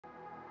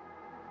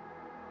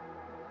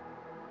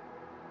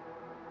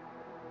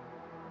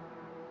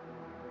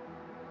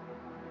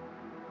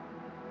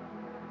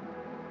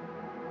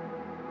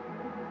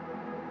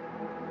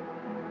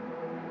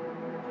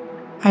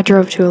I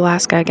drove to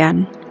Alaska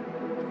again.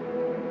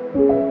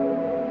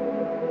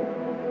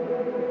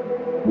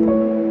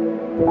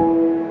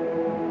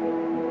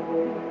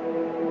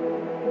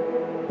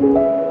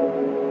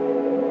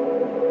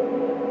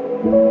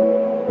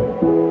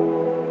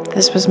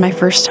 This was my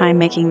first time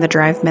making the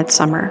drive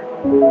midsummer.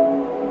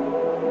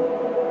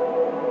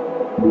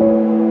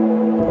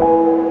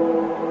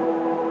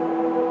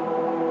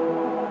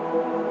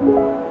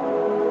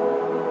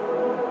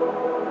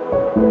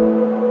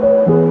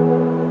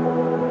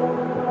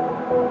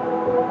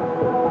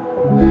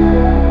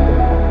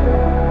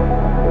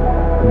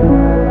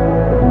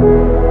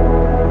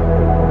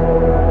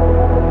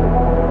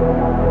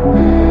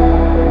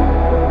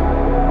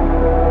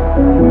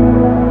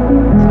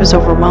 It was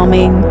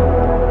overwhelming,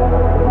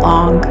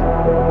 long,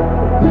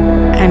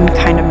 and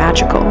kind of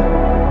magical.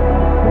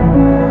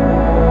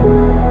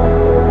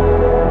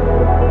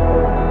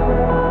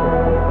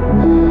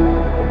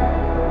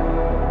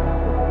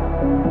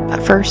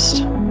 At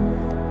first,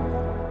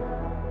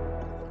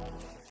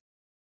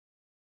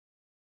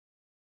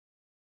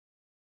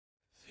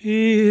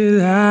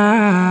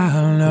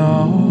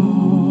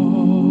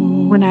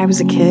 when I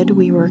was a kid,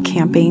 we were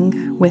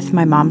camping with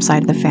my mom's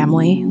side of the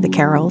family, the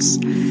Carrolls,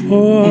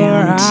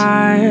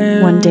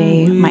 and one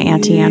day my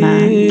Auntie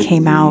Anna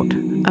came out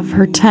of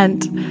her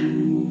tent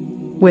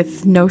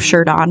with no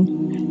shirt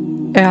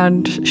on,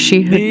 and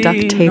she had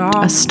duct taped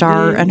a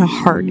star and a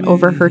heart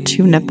over her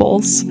two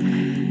nipples,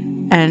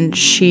 and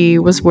she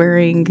was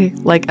wearing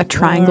like a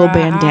triangle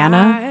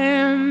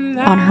bandana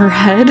on her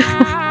head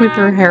with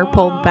her hair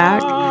pulled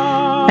back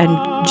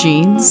and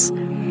jeans.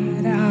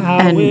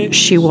 And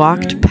she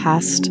walked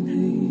past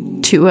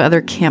two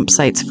other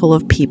campsites full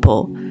of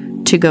people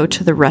to go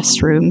to the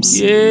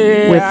restrooms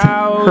with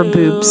her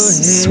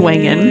boobs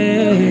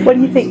swinging. What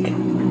do you think?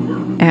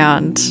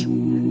 And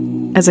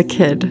as a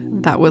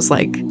kid, that was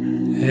like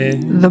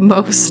the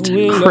most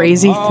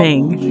crazy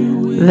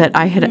thing that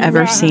I had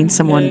ever seen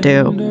someone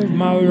do.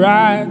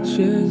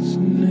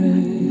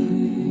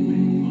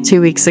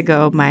 2 weeks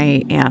ago,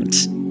 my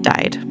aunt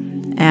died,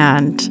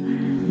 and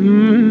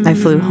I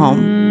flew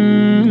home.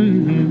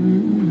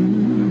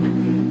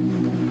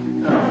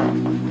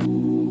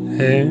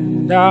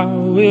 And I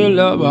will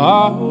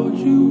uphold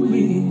you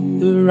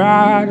with the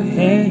right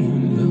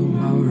hand of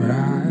my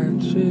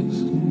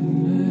righteousness.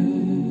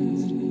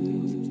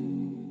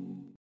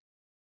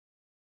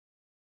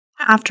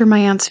 After my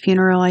aunt's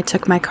funeral, I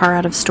took my car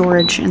out of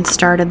storage and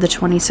started the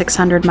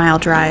 2,600-mile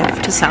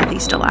drive to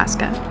Southeast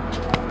Alaska.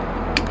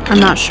 I'm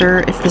not sure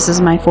if this is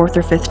my 4th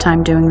or 5th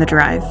time doing the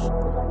drive.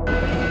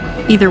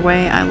 Either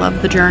way, I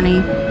love the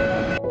journey.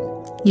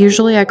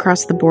 Usually I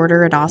cross the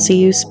border at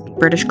Ossius,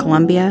 British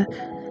Columbia,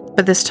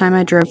 but this time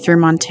I drove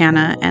through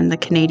Montana and the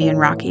Canadian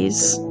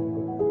Rockies.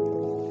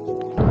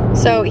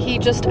 So he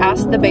just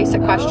asked the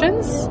basic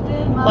questions,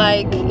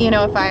 like, you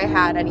know, if I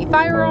had any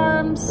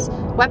firearms,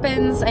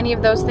 weapons, any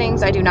of those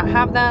things. I do not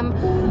have them.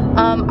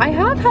 I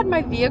have had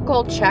my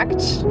vehicle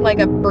checked, like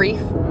a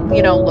brief,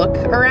 you know, look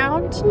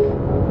around,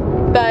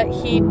 but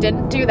he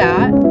didn't do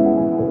that.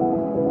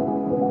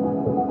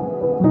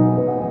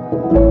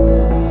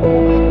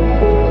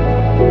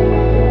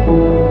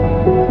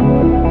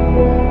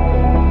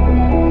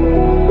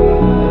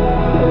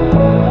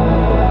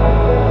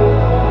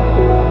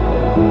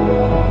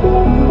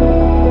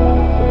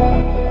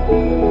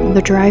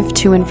 The drive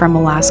to and from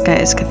Alaska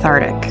is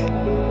cathartic.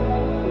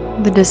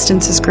 The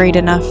distance is great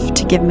enough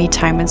to give me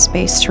time and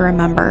space to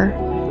remember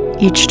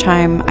each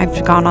time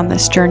I've gone on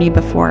this journey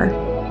before.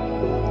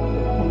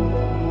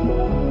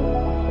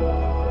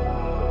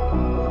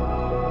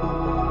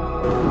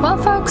 Well,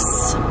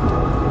 folks,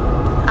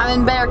 I'm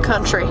in bear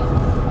country.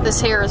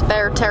 This here is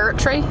bear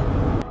territory.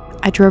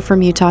 I drove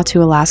from Utah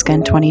to Alaska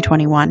in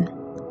 2021.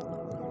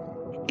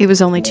 It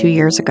was only 2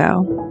 years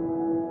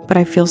ago, but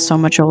I feel so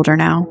much older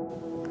now.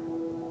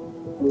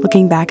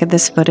 Looking back at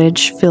this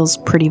footage feels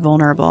pretty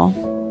vulnerable.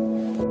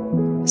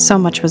 So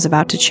much was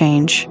about to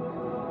change,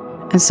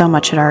 and so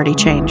much had already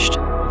changed.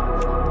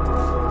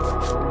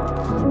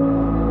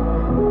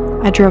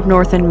 I drove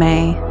north in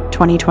May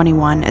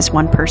 2021 as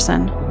one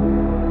person.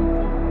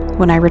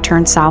 When I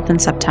returned south in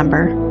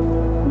September,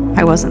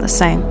 I wasn't the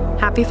same.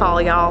 Happy fall,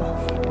 y'all.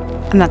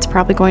 And that's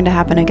probably going to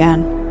happen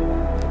again.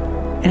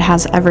 It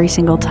has every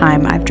single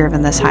time I've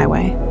driven this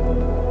highway.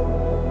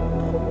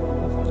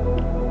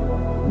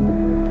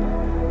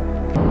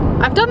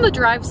 I've done the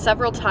drive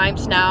several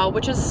times now,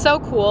 which is so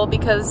cool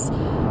because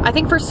I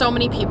think for so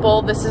many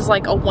people this is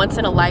like a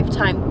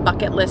once-in-a-lifetime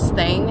bucket list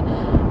thing,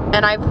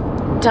 and I've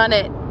done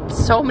it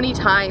so many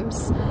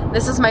times.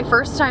 This is my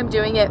first time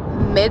doing it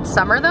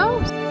midsummer though.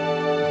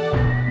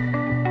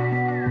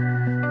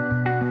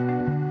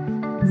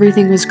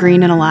 Everything was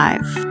green and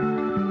alive.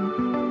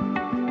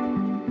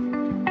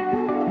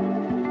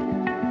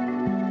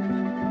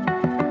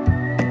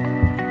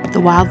 The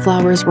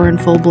wildflowers were in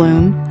full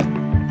bloom,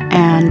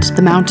 and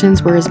the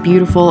mountains were as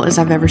beautiful as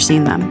I've ever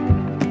seen them.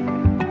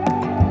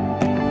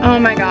 Oh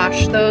my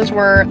gosh, those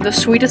were the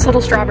sweetest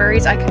little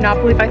strawberries. I could not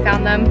believe I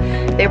found them.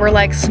 They were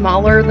like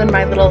smaller than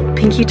my little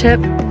pinky tip.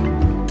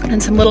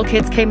 and some little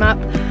kids came up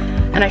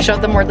and I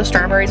showed them where the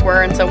strawberries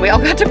were, and so we all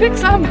got to pick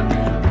some.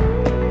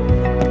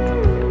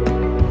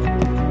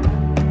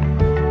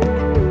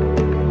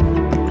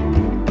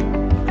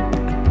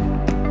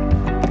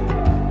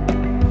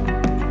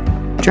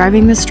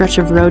 Driving this stretch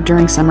of road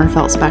during summer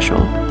felt special.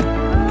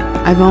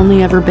 I've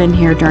only ever been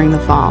here during the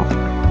fall.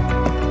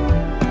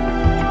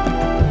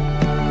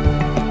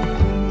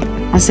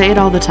 I say it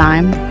all the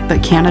time,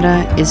 but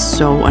Canada is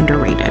so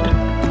underrated.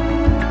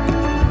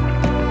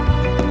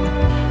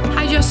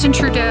 Hi, Justin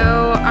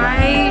Trudeau.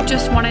 I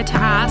just wanted to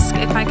ask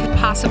if I could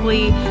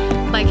possibly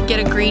get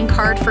a green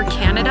card for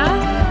Canada.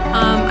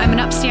 I'm an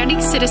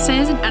upstanding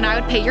citizen and I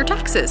would pay your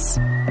taxes.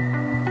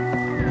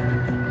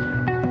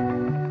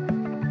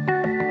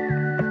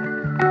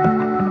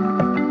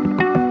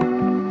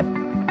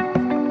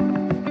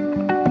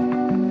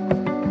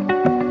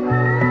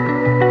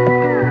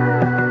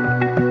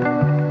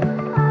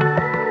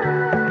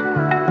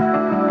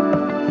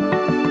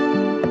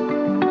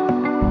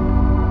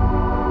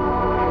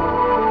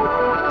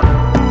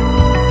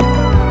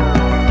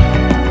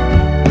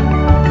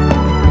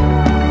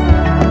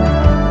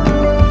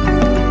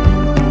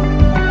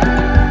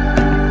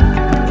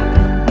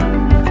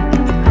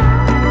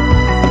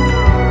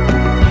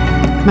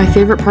 My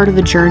favorite part of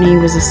the journey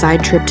was a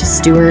side trip to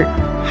Stewart,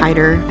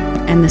 Hyder,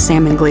 and the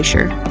Salmon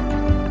Glacier.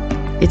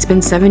 It's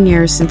been 7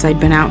 years since I'd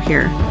been out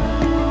here,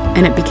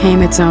 and it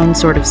became its own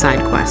sort of side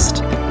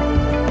quest.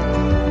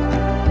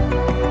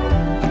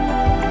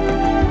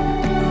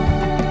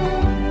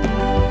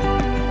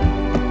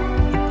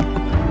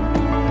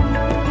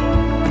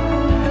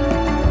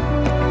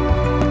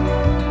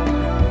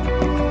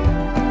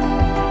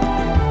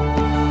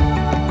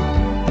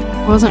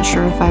 I wasn't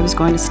sure if I was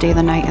going to stay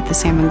the night at the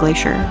Salmon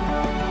Glacier.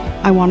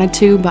 I wanted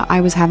to, but I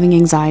was having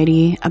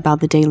anxiety about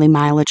the daily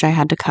mileage I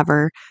had to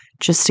cover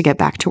just to get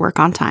back to work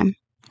on time.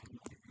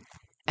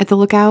 At the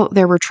lookout,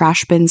 there were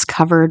trash bins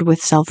covered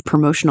with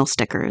self-promotional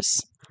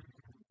stickers.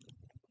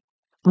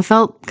 I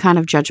felt kind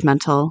of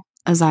judgmental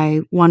as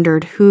I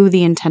wondered who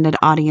the intended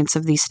audience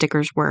of these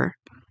stickers were.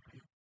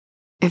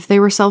 If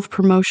they were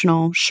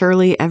self-promotional,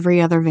 surely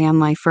every other van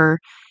lifer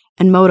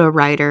and moto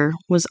rider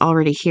was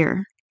already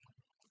here,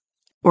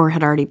 or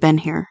had already been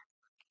here.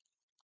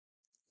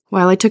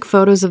 While I took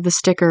photos of the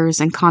stickers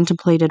and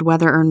contemplated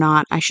whether or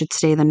not I should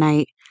stay the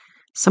night,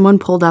 someone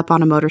pulled up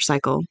on a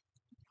motorcycle.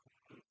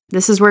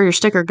 "This is where your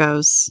sticker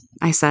goes,"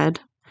 I said,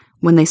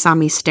 when they saw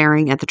me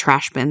staring at the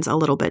trash bins a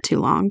little bit too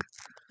long.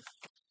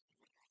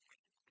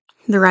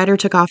 The rider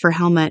took off her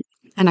helmet,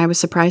 and I was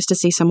surprised to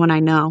see someone I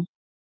know.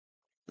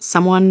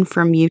 Someone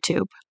from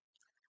YouTube.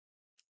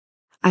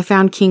 I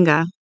found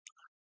Kinga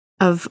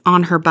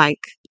on her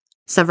bike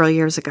several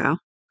years ago.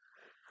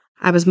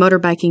 I was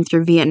motorbiking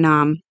through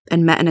Vietnam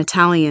and met an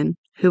Italian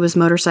who was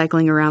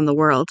motorcycling around the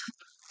world.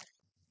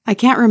 I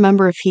can't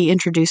remember if he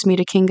introduced me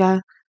to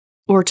Kinga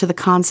or to the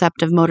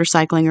concept of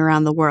motorcycling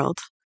around the world,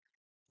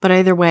 but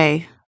either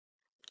way,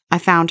 I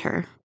found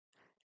her,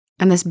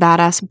 and this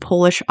badass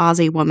Polish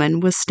Aussie woman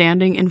was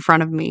standing in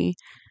front of me,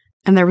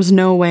 and there was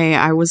no way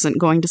I wasn't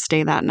going to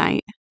stay that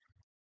night.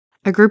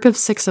 A group of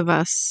 6 of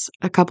us,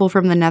 a couple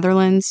from the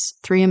Netherlands,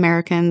 3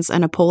 Americans,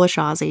 and a Polish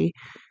Aussie,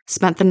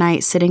 spent the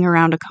night sitting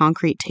around a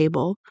concrete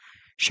table,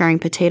 sharing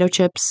potato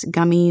chips,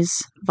 gummies,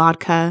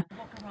 vodka,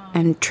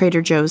 and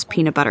Trader Joe's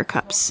peanut butter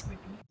cups.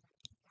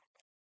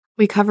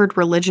 We covered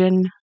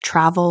religion,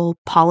 travel,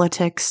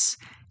 politics,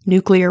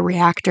 nuclear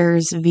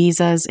reactors,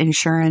 visas,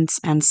 insurance,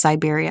 and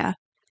Siberia.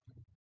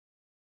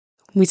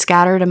 We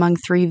scattered among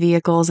 3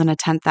 vehicles and a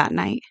tent that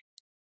night.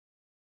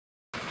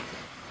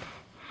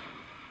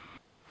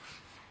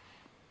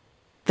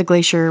 The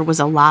glacier was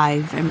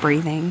alive and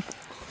breathing,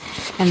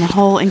 and the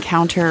whole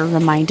encounter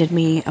reminded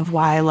me of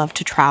why I love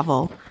to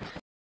travel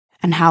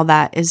and how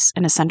that is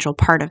an essential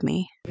part of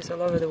me. It's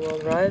all over the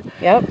world, right?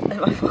 Yep.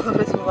 And my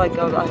followers will go, I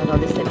don't know,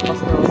 they send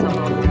hospital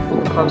somewhere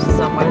on the coast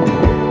somewhere.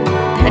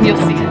 And you'll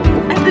see it.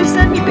 And they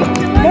send me pictures.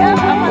 Yeah,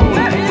 I'm like,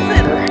 where is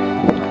it?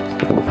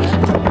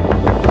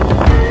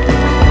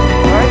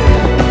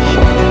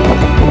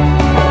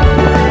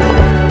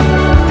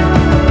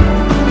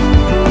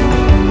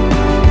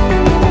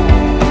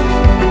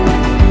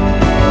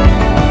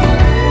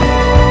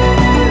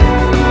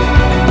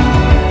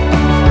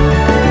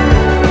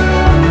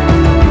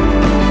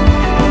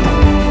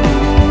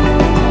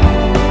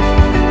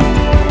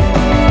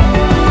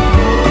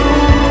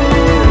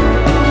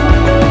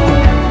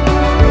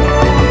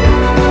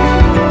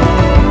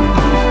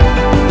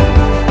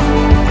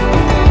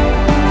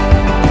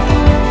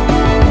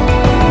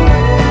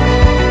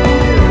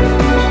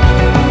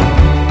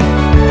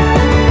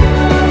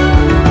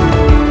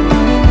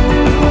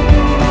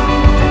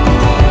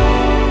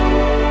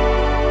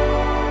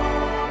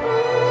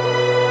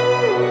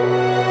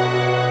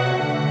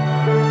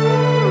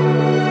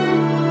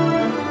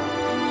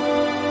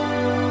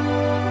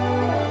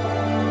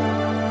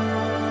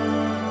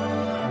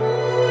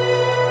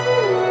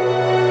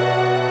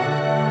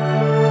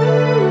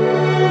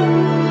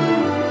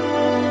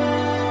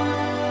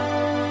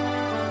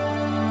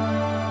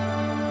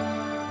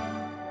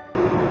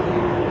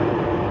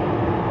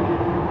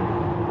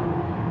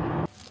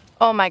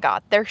 Oh my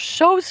God, they're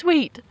so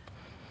sweet.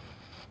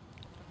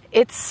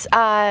 It's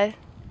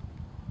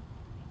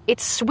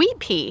sweet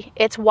pea.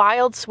 It's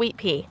wild sweet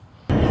pea.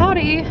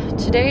 Howdy,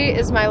 today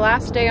is my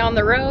last day on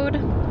the road.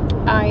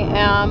 I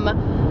am,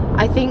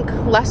 I think,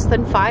 less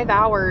than 5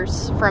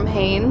 hours from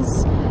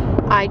Haines.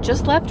 I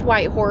just left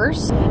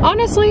Whitehorse.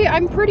 Honestly,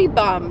 I'm pretty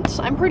bummed.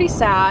 I'm pretty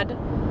sad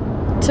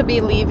to be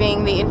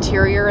leaving the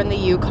interior in the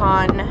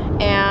Yukon,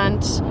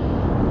 and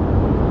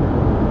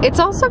it's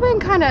also been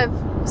kind of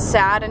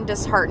sad and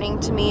disheartening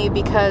to me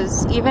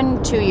because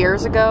even 2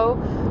 years ago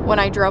when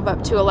I drove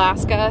up to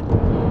Alaska,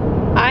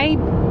 I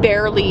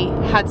barely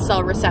had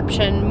cell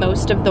reception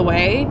most of the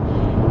way,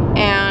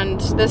 and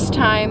this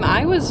time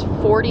I was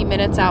 40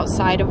 minutes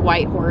outside of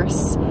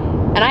Whitehorse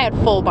and I had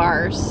full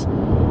bars.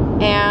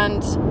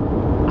 And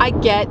I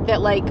get that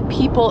like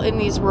people in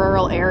these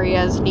rural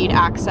areas need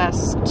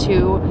access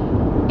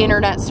to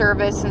internet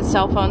service and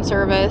cell phone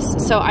service,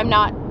 so I'm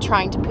not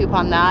trying to poop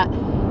on that,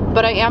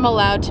 but I am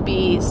allowed to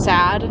be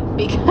sad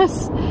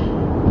because,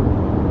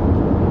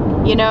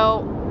 you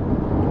know,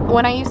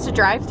 when I used to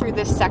drive through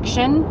this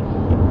section,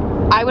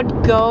 I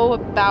would go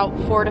about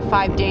 4 to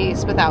 5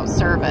 days without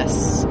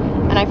service.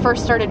 And I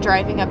first started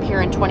driving up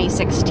here in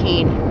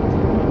 2016.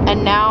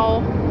 And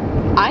now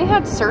I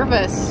had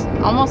service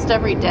almost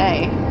every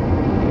day.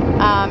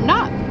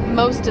 Not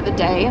most of the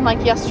day.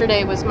 Like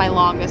yesterday was my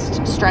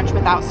longest stretch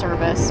without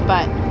service.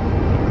 But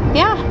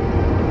yeah,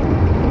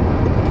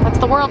 that's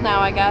the world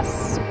now, I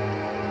guess.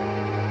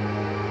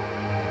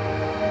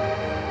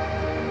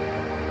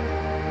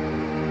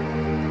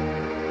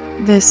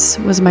 This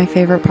was my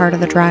favorite part of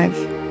the drive.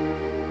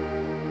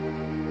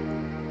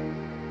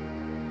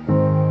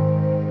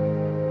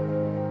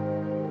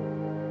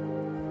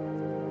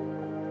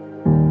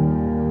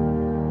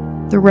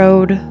 The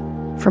road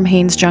from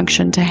Haines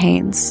Junction to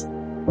Haines.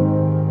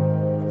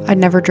 I'd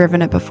never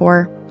driven it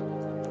before.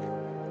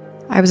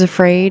 I was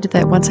afraid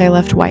that once I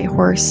left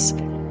Whitehorse,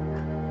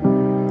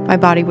 my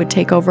body would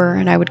take over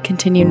and I would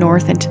continue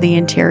north into the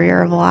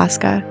interior of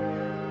Alaska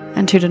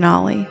and to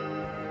Denali.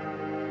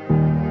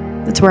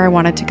 It's where I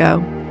wanted to go,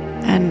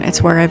 and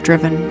it's where I've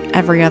driven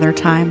every other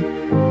time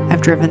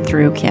I've driven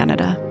through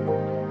Canada.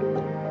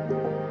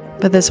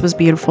 But this was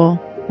beautiful.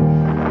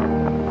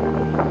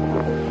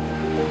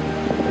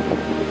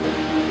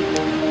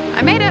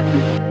 I made it.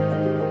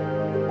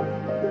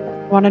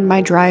 I wanted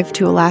my drive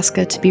to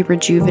Alaska to be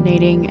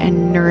rejuvenating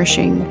and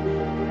nourishing.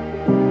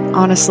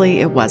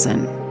 Honestly, it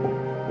wasn't.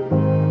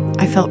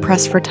 I felt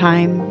pressed for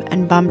time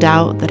and bummed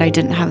out that I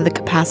didn't have the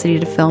capacity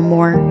to film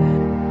more.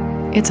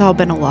 It's all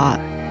been a lot.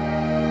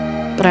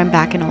 But I'm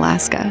back in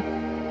Alaska.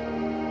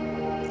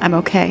 I'm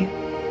okay.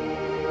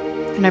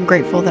 And I'm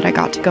grateful that I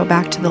got to go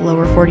back to the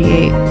lower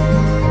 48.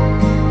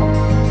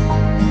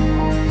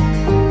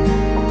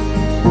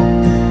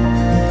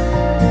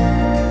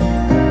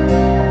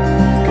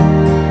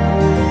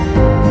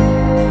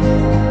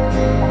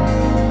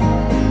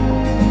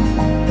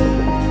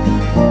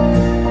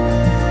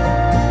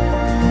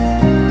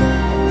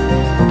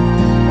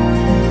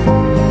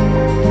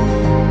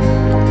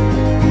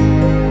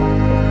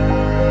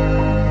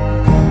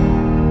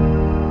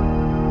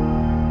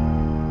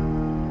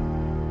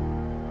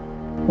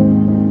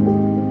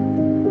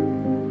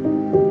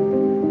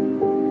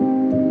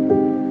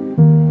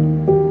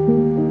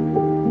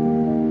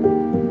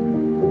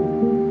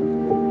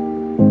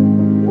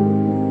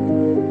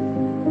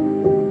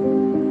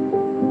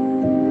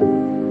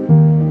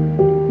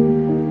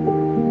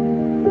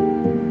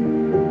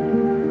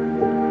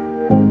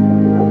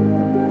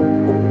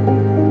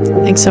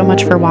 Thanks so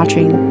much for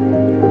watching.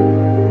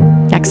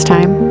 Next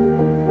time,